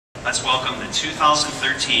Let's welcome the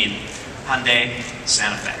 2013 Hyundai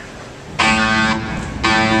Santa Fe.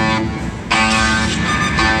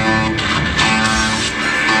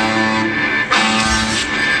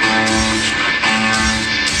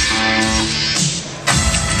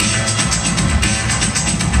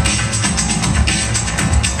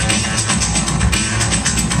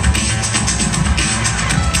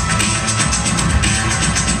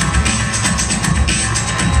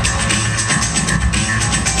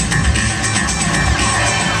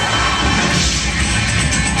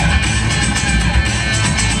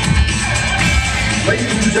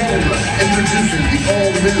 Ladies and gentlemen, introducing the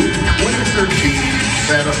all-new 2013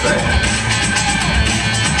 Santa Fe.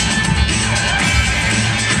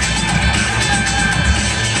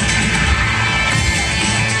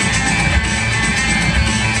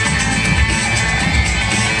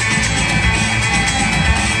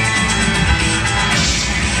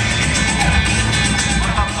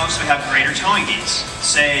 What about folks who have greater towing needs,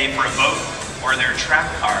 say for a boat or their track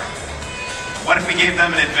car? What if we gave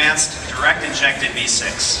them an advanced direct-injected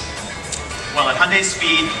V6? Well, at Hyundai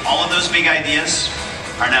Speed, all of those big ideas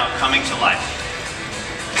are now coming to life.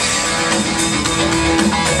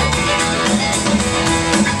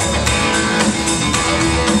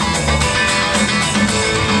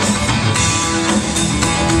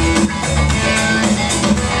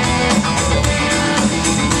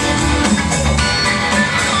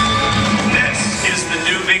 This is the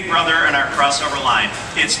new big brother in our crossover line.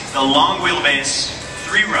 It's the long wheelbase,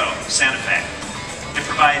 3-row Santa Fe. It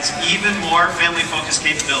provides even more family-focused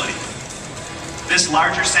capability. This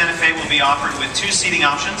larger Santa Fe will be offered with 2 seating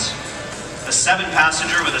options, a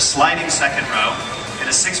 7-passenger with a sliding second row, and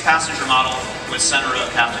a 6-passenger model with center row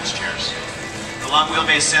captain's chairs. The long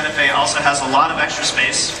wheelbase Santa Fe also has a lot of extra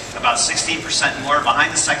space, about 16% more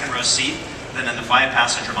behind the second row seat than in the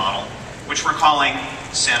 5-passenger model, which we're calling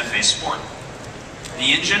Sante Fe Sport.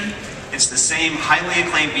 The engine, it's the same highly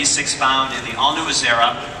acclaimed V6 found in the all-new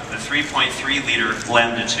Azera, the 3.3-liter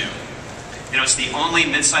Lambda 2. You know, it's the only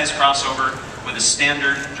midsize crossover with a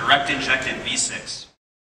standard direct-injected V6.